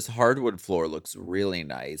decor. This hardwood floor looks really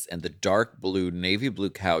nice, and the dark blue, navy blue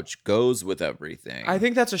couch goes with everything. I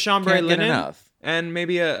think that's a chambray linen, and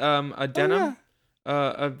maybe a denim.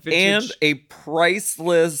 A vintage... And a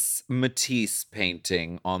priceless Matisse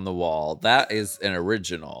painting on the wall. That is an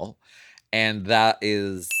original, and that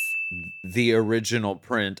is the original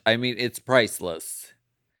print. I mean, it's priceless.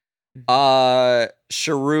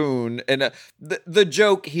 Sharon, and the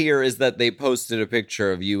joke here is that they posted a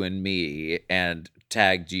picture of you and me and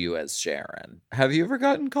tagged you as Sharon. Have you ever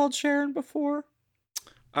gotten called Sharon before?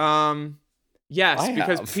 Yes,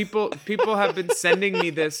 because people have been sending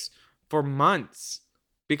me this for months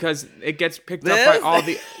because it gets picked up by all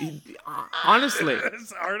the honestly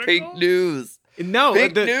fake news. No,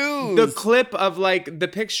 fake news. The clip of like the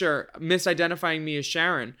picture misidentifying me as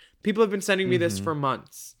Sharon. People have been sending me this for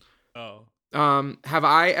months. Oh. Have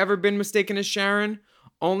I ever been mistaken as Sharon?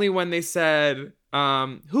 Only when they said,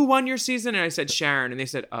 who won your season? And I said Sharon, and they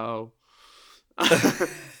said, oh.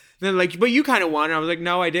 They're like, but you kind of won. And I was like,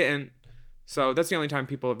 no, I didn't. So that's the only time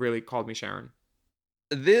people have really called me Sharon.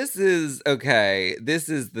 This is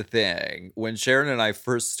the thing. When Sharon and I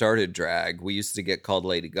first started drag, we used to get called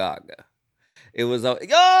Lady Gaga. It was, Lady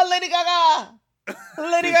Gaga!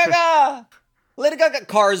 Lady Gaga! Lady Gaga,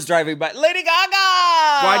 cars driving by. Lady Gaga!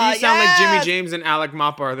 Why do you sound like Jimmy Yes! James and Alec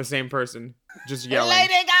Mapa are the same person? Just yelling.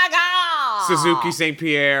 Lady Gaga! Suzuki St.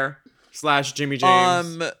 Pierre / Jimmy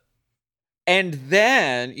James. And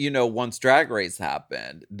then, once Drag Race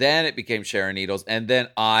happened, then it became Sharon Needles. And then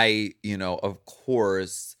I, of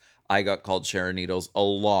course, I got called Sharon Needles a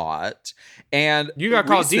lot. And You got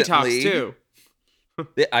called recently- Detox too.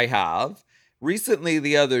 I have. Recently,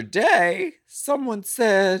 the other day, someone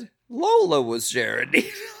said Lola was Sharon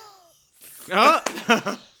Needles.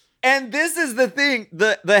 Oh. And this is the thing.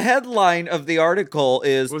 The headline of the article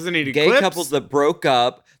is Was it an gay eclipse? couples that broke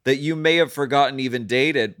up that you may have forgotten even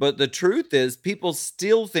dated. But the truth is, people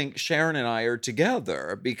still think Sharon and I are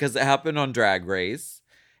together because it happened on Drag Race.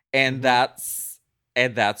 And that's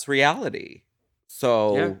reality.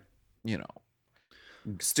 So,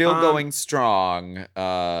 still going strong,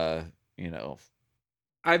 I've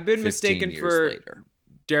been 15 mistaken years for later.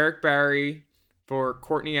 Derek Barry, for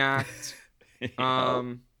Courtney Act.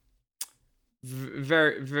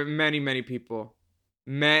 Many people.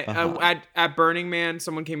 At Burning Man,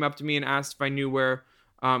 someone came up to me and asked if I knew where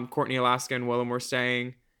Courtney Alaska and Willem were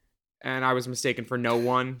staying, and I was mistaken for no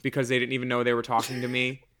one because they didn't even know they were talking to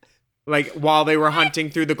me. Like while they were hunting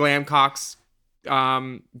through the Glamcox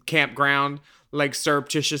campground, like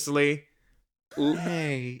surreptitiously.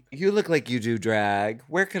 Hey, you look like you do drag.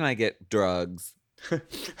 Where can I get drugs?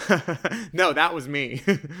 No, that was me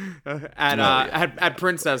at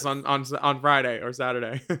Princess on Friday or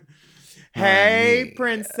Saturday. Hey,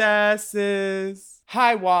 princesses.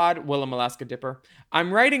 Hi, Wad, Willem Alaska Dipper.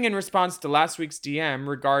 I'm writing in response to last week's DM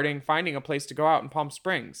regarding finding a place to go out in Palm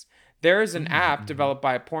Springs. There is an app developed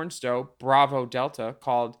by a porn sto, Bravo Delta,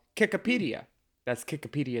 called Kickopedia. That's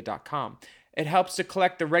kickopedia.com. It helps to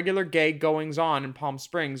collect the regular gay goings-on in Palm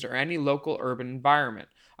Springs or any local urban environment.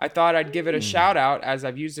 I thought I'd give it a shout out as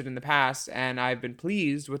I've used it in the past, and I've been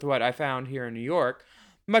pleased with what I found here in New York.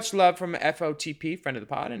 Much love from FOTP, friend of the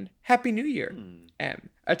pod, and Happy New Year.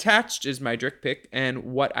 Attached is my Drick pic and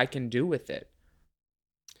what I can do with it.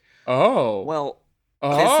 Oh. Well,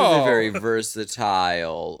 this is a very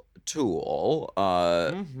versatile tool.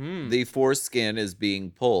 The foreskin is being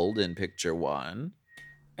pulled in picture 1.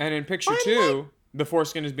 And in picture 2, the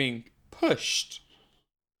foreskin is being pushed.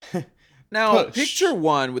 Now, picture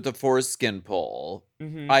 1 with the foreskin pull,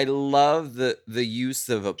 I love the use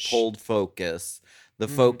of a pulled focus. The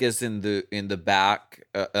focus in the back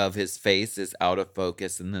of his face is out of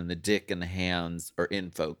focus, and then the dick and the hands are in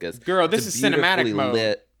focus. Girl, this It's is a cinematic beautifully mode.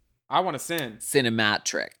 lit I want to sin.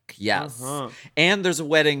 cinematic, yes. And there's a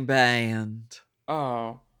wedding band.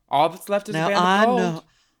 Oh. All that's left is Now, a band of gold.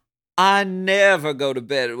 I never go to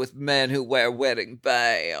bed with men who wear wedding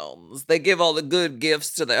bands. They give all the good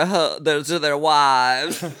gifts to their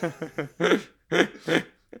wives. But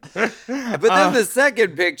then the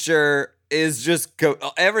second picture is just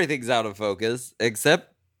everything's out of focus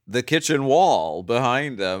except the kitchen wall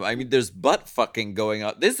behind them. I mean, there's butt fucking going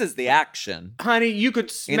on. This is the action. Honey, you could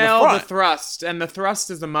smell the thrust, and the thrust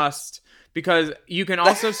is a must because you can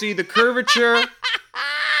also see the curvature.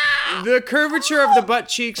 The curvature of the butt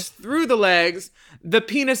cheeks through the legs. The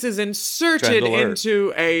penis is inserted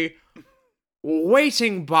into a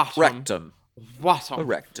waiting bottom. Rectum. Bottom. A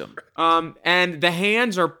rectum. And the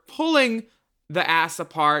hands are pulling the ass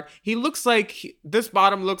apart. This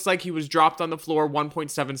bottom looks like he was dropped on the floor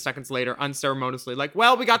 1.7 seconds later, unceremoniously. Like,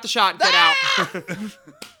 well, we got the shot. Get out.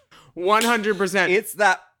 100%.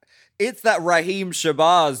 It's that Raheem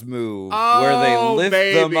Shabazz move where they lift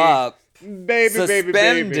them up.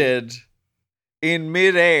 Suspended in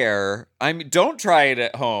midair. I mean, don't try it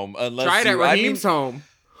at home unless try it at Raheem's home.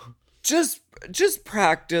 Just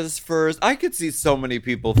practice first. I could see so many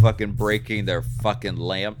people fucking breaking their fucking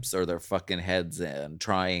lamps or their fucking heads in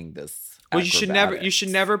trying this. Well, you should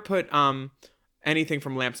never put anything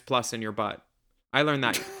from Lamps Plus in your butt. I learned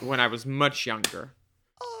that when I was much younger.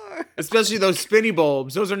 Especially those spinny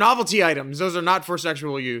bulbs. Those are novelty items. Those are not for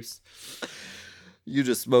sexual use. You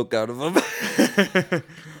just smoke out of them.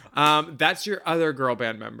 That's your other girl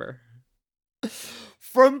band member.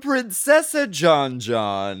 From Princessa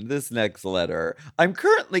John, this next letter. I'm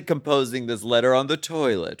currently composing this letter on the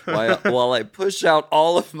toilet while I push out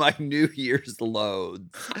all of my New Year's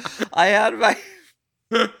loads. I had my...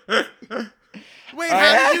 Wait,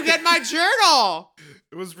 how did you get my journal?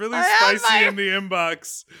 It was really spicy in the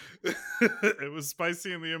inbox. It was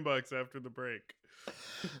spicy in the inbox after the break.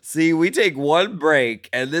 See, we take one break,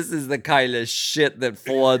 and this is the kind of shit that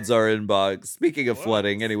floods our inbox. Speaking of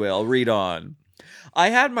flooding, anyway, I'll read on. I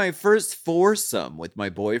had my first foursome with my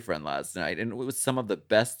boyfriend last night, and it was some of the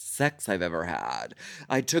best sex I've ever had.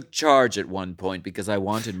 I took charge at one point because I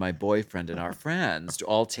wanted my boyfriend and our friends to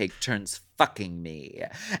all take turns fucking me.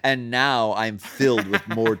 And now I'm filled with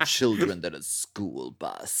more children than a school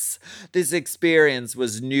bus. This experience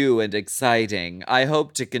was new and exciting. I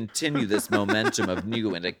hope to continue this momentum of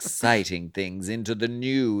new and exciting things into the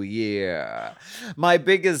new year. My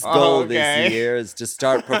biggest goal this year is to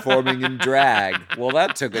start performing in drag. Well,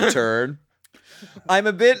 that took a turn. I'm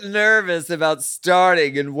a bit nervous about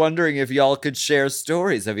starting and wondering if y'all could share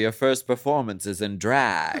stories of your first performances in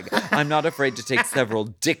drag. I'm not afraid to take several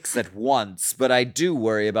dicks at once, but I do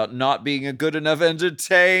worry about not being a good enough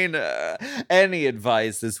entertainer. Any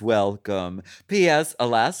advice is welcome. P.S.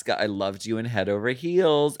 Alaska, I loved you in Head Over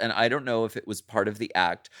Heels, and I don't know if it was part of the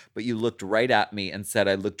act, but you looked right at me and said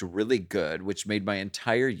I looked really good, which made my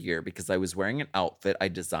entire year because I was wearing an outfit I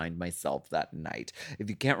designed myself that night. If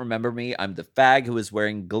you can't remember me, I'm the fag who was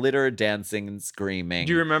wearing glitter, dancing, and screaming.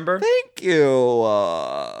 Do you remember? Thank you,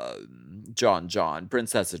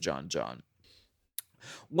 Princessa John.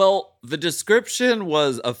 Well, the description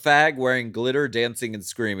was a fag wearing glitter, dancing, and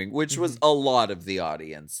screaming, which was a lot of the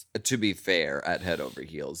audience, to be fair, at Head Over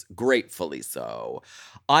Heels. Gratefully so.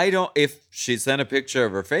 If she sent a picture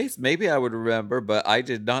of her face, maybe I would remember, but I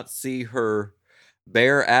did not see her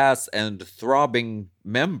bare ass and throbbing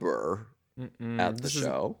member at the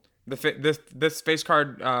show. This face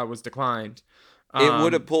card was declined. It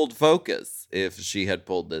would have pulled focus if she had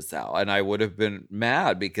pulled this out, and I would have been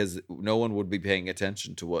mad because no one would be paying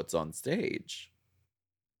attention to what's on stage.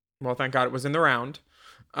 Well, thank God it was in the round.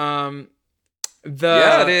 Yeah,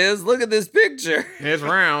 it is. Look at this picture. It's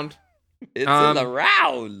round. It's in the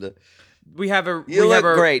round. You look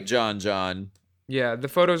great, John. Yeah, the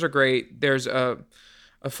photos are great. There's a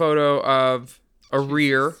photo of a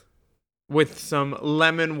rear with some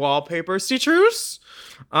lemon wallpaper. Citrus?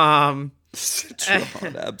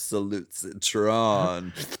 Citron, absolute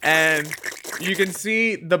citron. And you can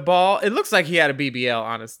see the ball. It looks like he had a BBL,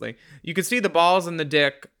 honestly. You can see the balls in the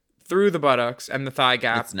dick through the buttocks and the thigh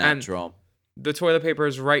gap. It's natural. And the toilet paper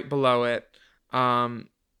is right below it. And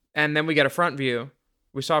then we get a front view.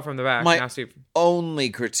 We saw it from the back. My only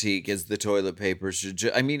critique is the toilet paper should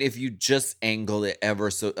if you just angled it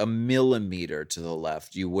ever so a millimeter to the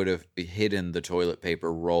left, you would have hidden the toilet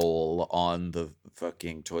paper roll on the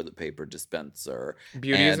fucking toilet paper dispenser.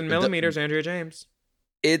 Beauty is in millimeters, Andrea James.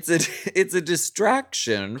 It's a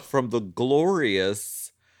distraction from the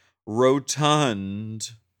glorious,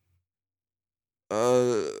 rotund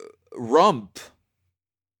rump.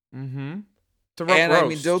 Mm-hmm.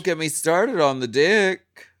 And don't get me started on the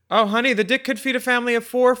dick. Oh, honey, the dick could feed a family of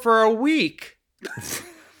 4 for a week.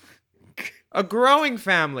 A growing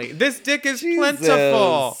family. This dick is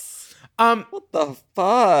plentiful. What the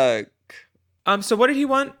fuck? So what did he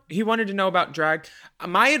want? He wanted to know about drag.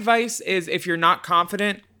 My advice is if you're not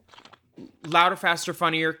confident, louder, faster,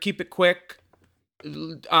 funnier, keep it quick.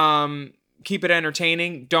 Keep it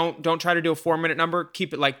entertaining. Don't try to do a 4-minute number.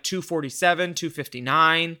 Keep it like 2:47,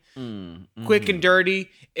 2:59. Quick and dirty.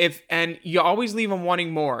 And you always leave them wanting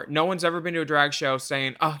more. No one's ever been to a drag show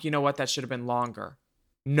saying, "Oh, you know what? That should have been longer."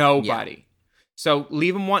 Nobody. Yeah. So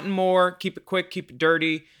leave them wanting more. Keep it quick. Keep it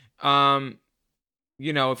dirty.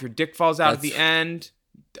 If your dick falls out at the end,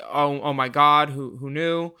 oh my God, who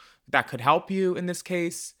knew? That could help you in this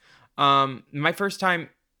case. My first time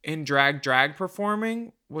in drag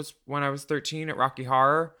performing was when I was 13 at Rocky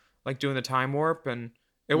Horror, like doing the time warp, and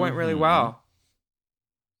it went really well.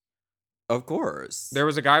 Of course. There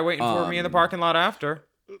was a guy waiting for me in the parking lot after.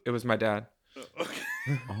 It was my dad.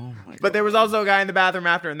 Oh my God. But there was also a guy in the bathroom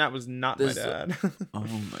after, and that was not my dad. Oh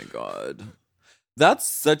my God. That's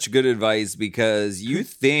such good advice because you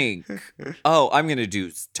think, I'm going to do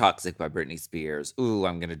Toxic by Britney Spears. Ooh,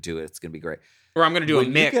 I'm going to do it. It's going to be great. Or I'm going to do a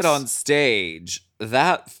mix. When you get on stage,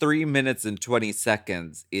 that 3 minutes and 20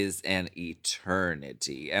 seconds is an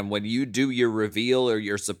eternity. And when you do your reveal or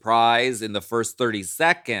your surprise in the first 30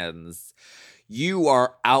 seconds, you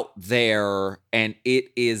are out there and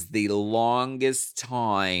it is the longest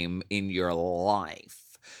time in your life.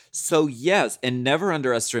 So yes, and never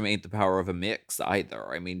underestimate the power of a mix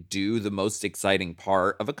either. Do the most exciting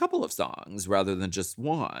part of a couple of songs rather than just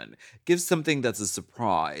one. Give something that's a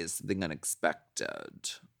surprise, something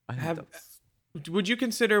unexpected. Would you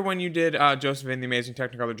consider when you did Josephine the Amazing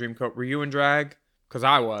Technicolor Dreamcoat, were you in drag? Because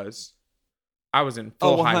I was. I was in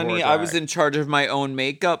full high honey, I was in charge of my own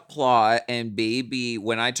makeup plot, and baby,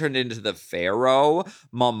 when I turned into the Pharaoh,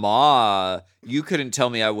 mama, you couldn't tell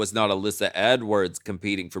me I was not Alyssa Edwards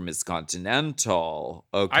competing for Miss Continental.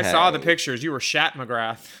 Okay, I saw the pictures. You were Shat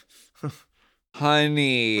McGrath.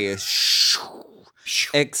 honey,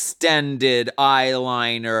 extended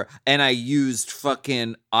eyeliner, and I used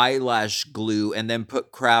fucking eyelash glue and then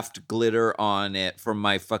put craft glitter on it for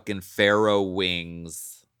my fucking pharaoh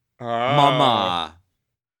wings. Mama.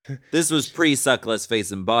 This was pre-Suck Less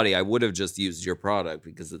Face and Body. I would have just used your product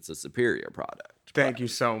because it's a superior product. Thank you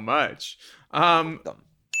so much.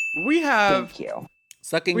 We have... Thank you.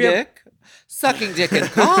 Sucking dick and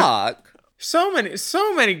cock. So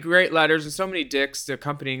many great letters and so many dicks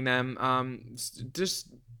accompanying them. Just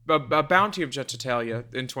a bounty of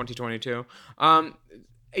genitalia in 2022. And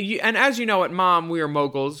as you know, at Mom, we are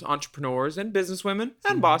moguls, entrepreneurs, and businesswomen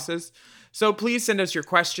and bosses. So please send us your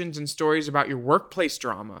questions and stories about your workplace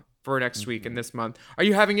drama for next week and this month. Are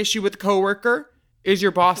you having issue with a coworker? Is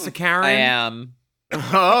your boss a Karen? I am.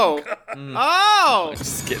 Oh. Oh.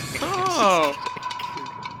 Just kidding. Oh.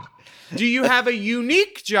 Do you have a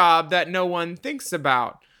unique job that no one thinks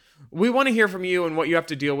about? We want to hear from you and what you have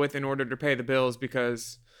to deal with in order to pay the bills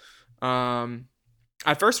because at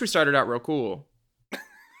first we started out real cool.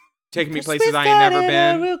 Taking me places I ain't never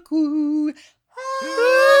been. Real cool.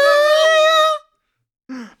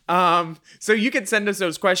 So you can send us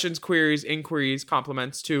those questions, queries, inquiries,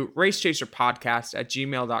 compliments to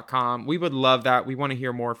racechaserpodcast@gmail.com. We would love that. We want to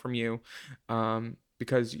hear more from you.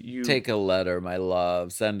 Because you take a letter, my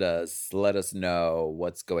love. Send us. Let us know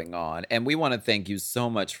what's going on. And we want to thank you so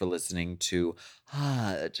much for listening to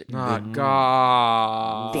God.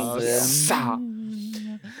 Thank you.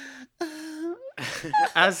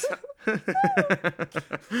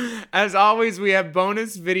 As always, we have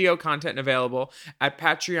bonus video content available at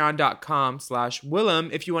patreon.com/Willem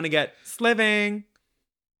if you want to get sliving.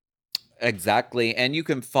 Exactly. And you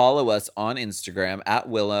can follow us on Instagram at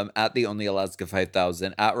Willem, at The Only Alaska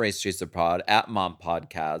 5000, at Race Chaser Pod, at Mom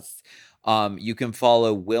Podcasts. You can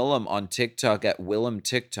follow Willem on TikTok at Willem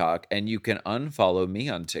TikTok, and you can unfollow me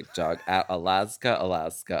on TikTok at Alaska.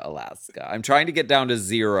 I'm trying to get down to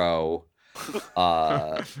 0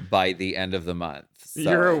 by the end of the month. So.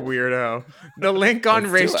 You're a weirdo. The link on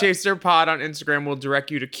Race Chaser Pod on Instagram will direct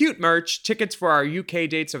you to cute merch, tickets for our UK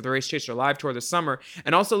dates of the Race Chaser Live Tour this summer,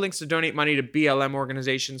 and also links to donate money to BLM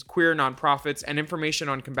organizations, queer nonprofits, and information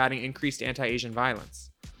on combating increased anti-Asian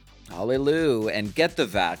violence. Hallelujah. And get the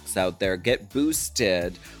vax out there. Get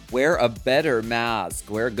boosted. Wear a better mask.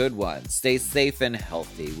 Wear a good one. Stay safe and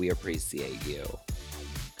healthy. We appreciate you.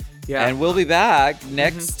 Yeah. And we'll be back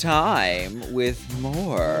next time with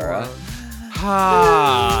more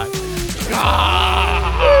hot.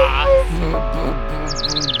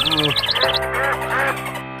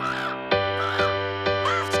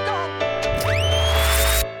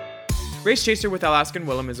 Race Chaser with Alaska and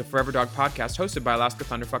Willem is a Forever Dog podcast hosted by Alaska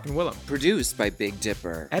Thunderfucking Willem. Produced by Big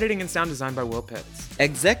Dipper. Editing and sound designed by Will Pitts.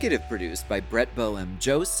 Executive produced by Brett Boehm,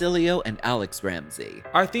 Joe Cilio, and Alex Ramsey.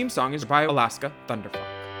 Our theme song is by Alaska Thunderfuck.